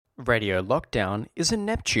Radio Lockdown is a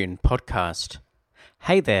Neptune podcast.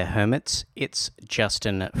 Hey there, hermits. It's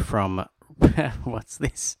Justin from... What's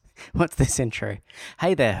this? What's this intro?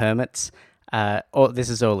 Hey there, hermits. This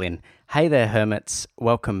is all in. Hey there, hermits.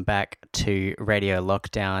 Welcome back to Radio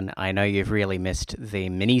Lockdown. I know you've really missed the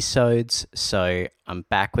mini-sodes, so I'm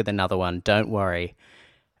back with another one. Don't worry.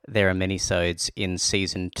 There are mini-sodes in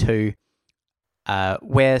Season 2.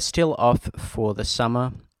 We're still off for the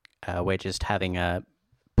summer. We're just having a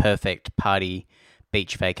perfect party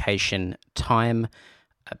beach vacation time,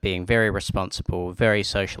 being very responsible, very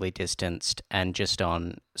socially distanced, and just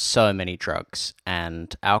on so many drugs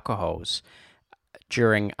and alcohols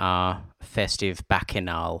during our festive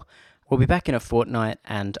bacchanal. We'll be back in a fortnight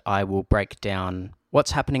and I will break down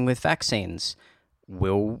what's happening with vaccines.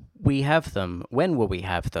 Will we have them? When will we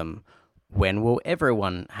have them? When will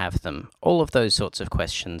everyone have them? All of those sorts of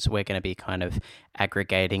questions. We're going to be kind of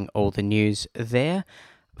aggregating all the news there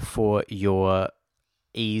for your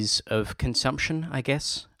ease of consumption, I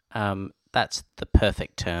guess. That's the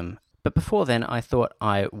perfect term. But before then, I thought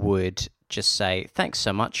I would just say thanks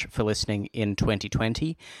so much for listening in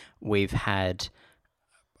 2020. We've had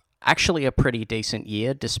actually a pretty decent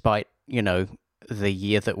year, despite, the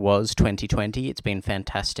year that was 2020. It's been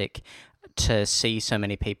fantastic to see so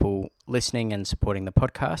many people listening and supporting the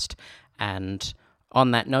podcast. And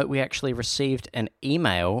on that note, we actually received an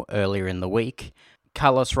email earlier in the week.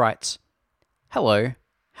 Carlos writes, "Hello,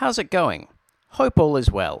 how's it going? Hope all is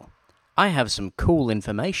well. I have some cool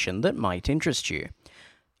information that might interest you.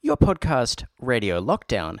 Your podcast, Radio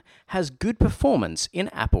Lockdown, has good performance in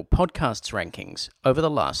Apple Podcasts rankings over the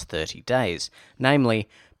last 30 days, namely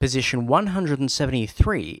position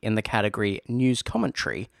 173 in the category News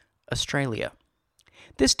Commentary, Australia.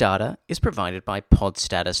 This data is provided by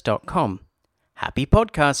podstatus.com. Happy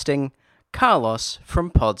podcasting, Carlos from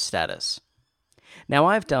Podstatus." Now,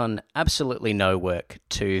 I've done absolutely no work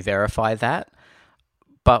to verify that,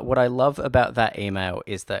 but what I love about that email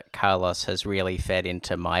is that Carlos has really fed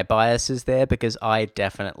into my biases there, because I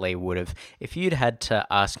definitely would have, if you'd had to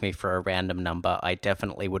ask me for a random number, I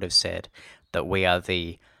definitely would have said that we are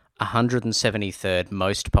the 173rd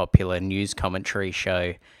most popular news commentary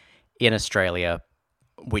show in Australia,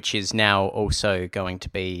 which is now also going to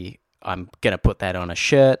be, I'm going to put that on a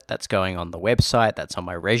shirt, that's going on the website, that's on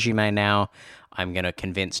my resume now. I'm going to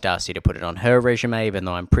convince Darcy to put it on her resume, even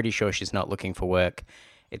though I'm pretty sure she's not looking for work.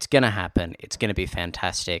 It's going to happen. It's going to be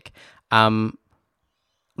fantastic.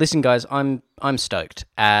 Listen, guys, I'm stoked.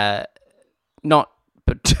 Not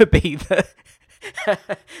to be the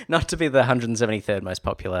 173rd most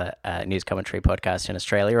popular news commentary podcast in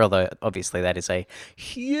Australia, although obviously that is a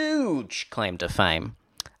huge claim to fame.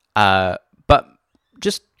 But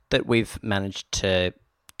just that we've managed to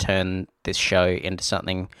turn this show into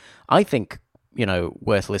something I think,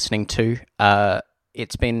 worth listening to.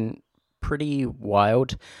 It's been pretty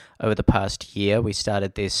wild over the past year. We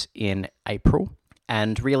started this in April,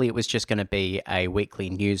 and really it was just going to be a weekly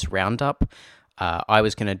news roundup. I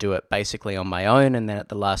was going to do it basically on my own, and then at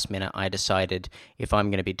the last minute I decided if I'm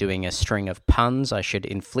going to be doing a string of puns, I should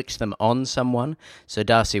inflict them on someone. So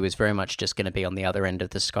Darcy was very much just going to be on the other end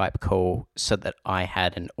of the Skype call so that I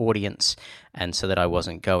had an audience and so that I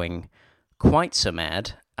wasn't going quite so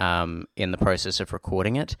mad in the process of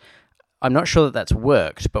recording it. I'm not sure that that's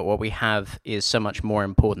worked, but what we have is so much more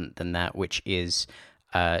important than that, which is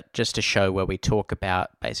just a show where we talk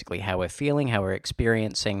about basically how we're feeling, how we're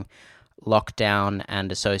experiencing lockdown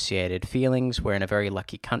and associated feelings. We're in a very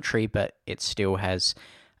lucky country, but it still has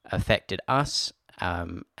affected us,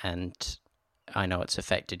 and I know it's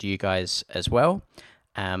affected you guys as well.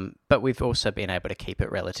 But we've also been able to keep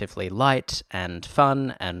it relatively light and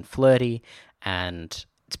fun and flirty, and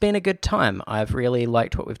it's been a good time. I've really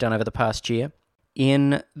liked what we've done over the past year.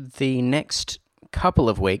 In the next couple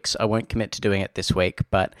of weeks, I won't commit to doing it this week,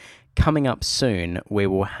 but coming up soon, we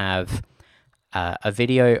will have a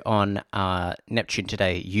video on our Neptune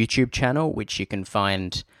Today YouTube channel, which you can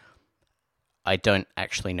find. I don't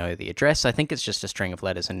actually know the address. I think it's just a string of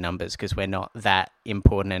letters and numbers because we're not that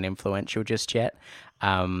important and influential just yet.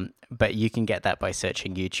 But you can get that by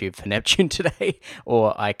searching YouTube for Neptune Today,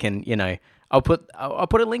 or I can, I'll put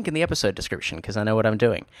a link in the episode description because I know what I'm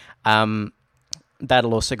doing.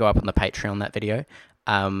 That'll also go up on the Patreon, that video.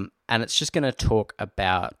 And it's just going to talk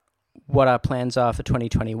about what our plans are for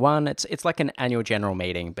 2021. It's like an annual general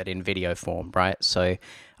meeting, but in video form, right? So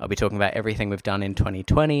I'll be talking about everything we've done in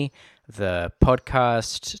 2020, the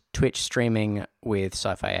podcast, Twitch streaming with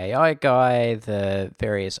Sci-Fi AI Guy, the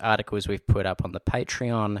various articles we've put up on the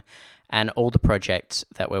Patreon, and all the projects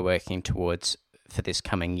that we're working towards for this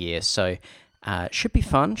coming year. So should be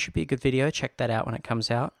fun, should be a good video. Check that out when it comes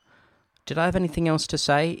out. Did I have anything else to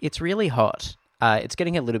say? It's really hot. It's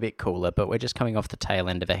getting a little bit cooler, but we're just coming off the tail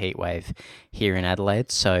end of a heat wave here in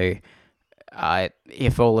Adelaide. So,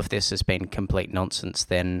 if all of this has been complete nonsense,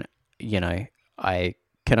 then, I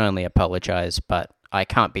can only apologise, but I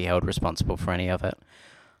can't be held responsible for any of it.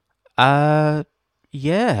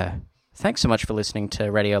 Yeah. Thanks so much for listening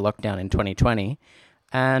to Radio Lockdown in 2020,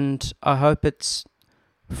 and I hope it's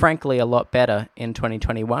frankly a lot better in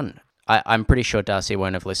 2021. I'm pretty sure Darcy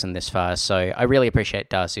won't have listened this far, so I really appreciate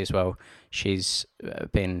Darcy as well. She's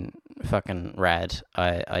been fucking rad.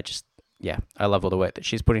 I love all the work that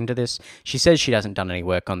she's put into this. She says she hasn't done any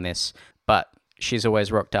work on this, but she's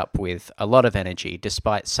always rocked up with a lot of energy,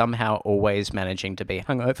 despite somehow always managing to be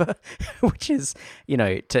hungover, which is,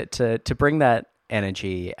 to bring that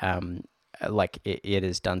energy, it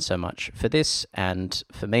has done so much for this and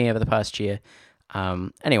for me over the past year.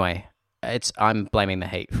 Anyway, I'm blaming the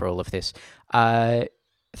heat for all of this.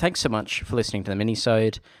 Thanks so much for listening to the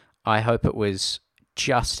minisode. I hope it was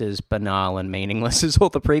just as banal and meaningless as all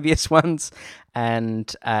the previous ones.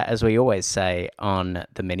 And as we always say on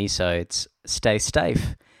the minisodes, stay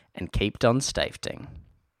safe and keep on stafting.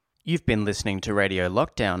 You've been listening to Radio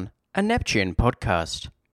Lockdown, a Neptune podcast.